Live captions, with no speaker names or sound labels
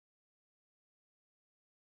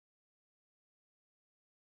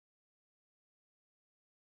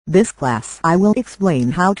This class I will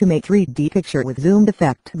explain how to make 3D picture with zoomed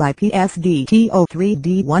effect by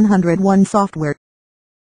psdto3d 101 software.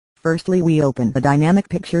 Firstly, we open the dynamic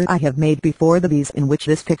picture I have made before the bees in which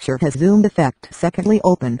this picture has zoomed effect. Secondly,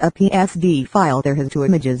 open a PSD file. There has 2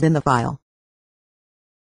 images in the file.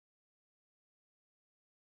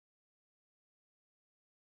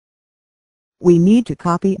 We need to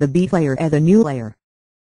copy the bee layer as a new layer.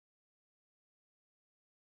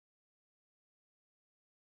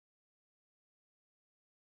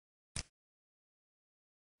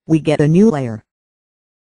 We get a new layer.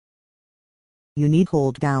 You need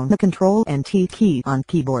hold down the Ctrl and T key on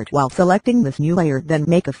keyboard while selecting this new layer, then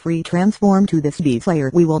make a free transform to this bee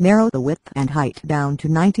layer. We will narrow the width and height down to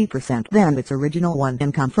 90% than its original one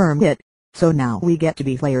and confirm it. So now we get to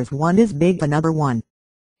bee layers. One is big, another one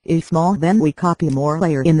is small. Then we copy more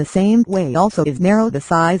layer in the same way, also is narrow the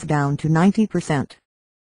size down to 90%.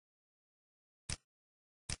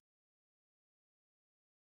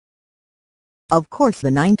 Of course the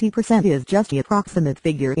 90% is just the approximate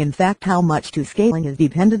figure. In fact, how much to scaling is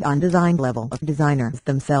dependent on design level of designers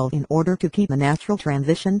themselves. In order to keep a natural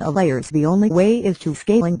transition of layers, the only way is to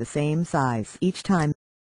scaling the same size each time.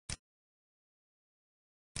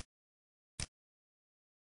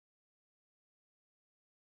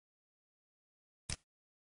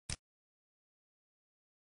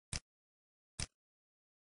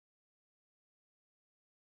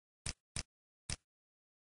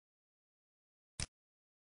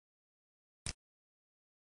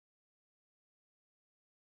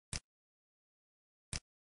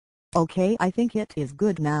 Okay, I think it is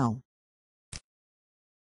good now.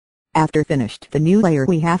 After finished the new layer,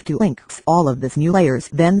 we have to link all of this new layers,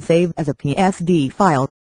 then save as a PSD file.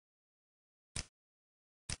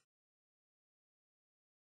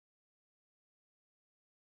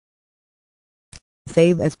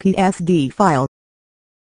 Save as PSD file.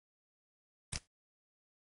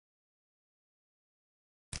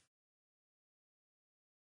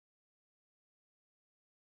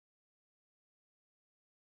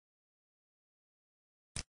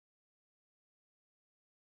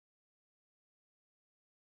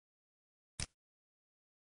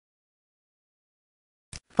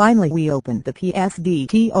 Finally, we open the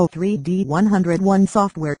psdto3d 101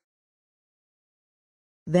 software.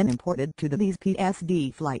 Then imported to the bees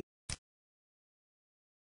PSD flight.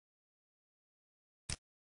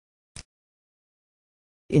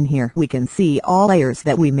 In here we can see all layers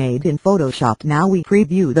that we made in Photoshop. Now we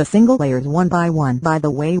preview the single layers one by one. By the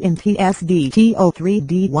way, in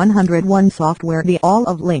psdto3d 101 software, the all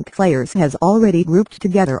of link layers has already grouped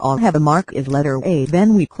together. All have a mark is letter A.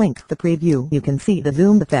 Then we click the preview. You can see the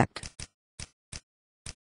zoom effect.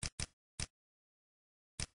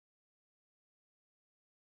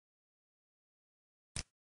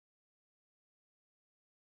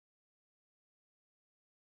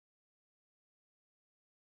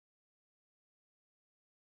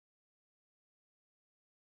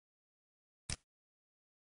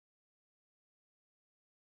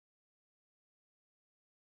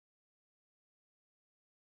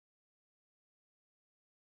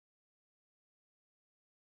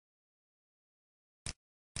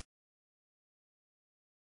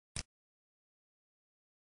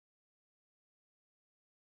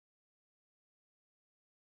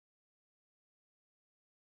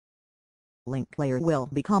 Link layer will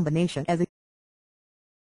be combination as a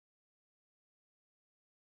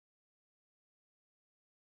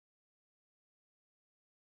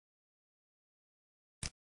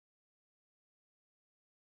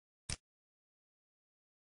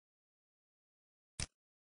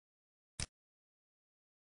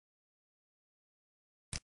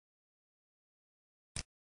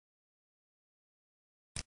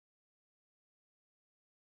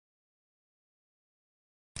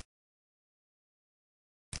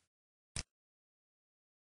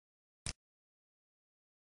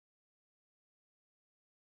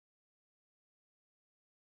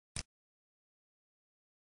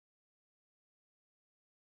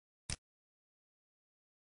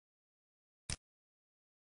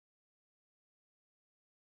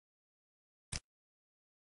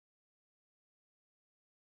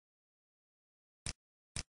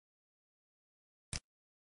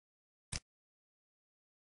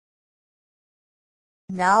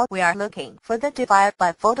Now we are looking for the divide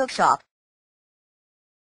by Photoshop.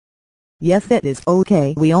 Yes, it is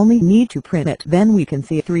okay. We only need to print it. Then we can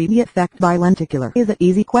see 3D effect by Lenticular. Is it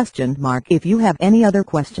easy? If you have any other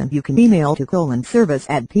question, you can email to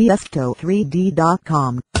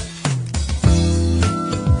service@psdto3d.com.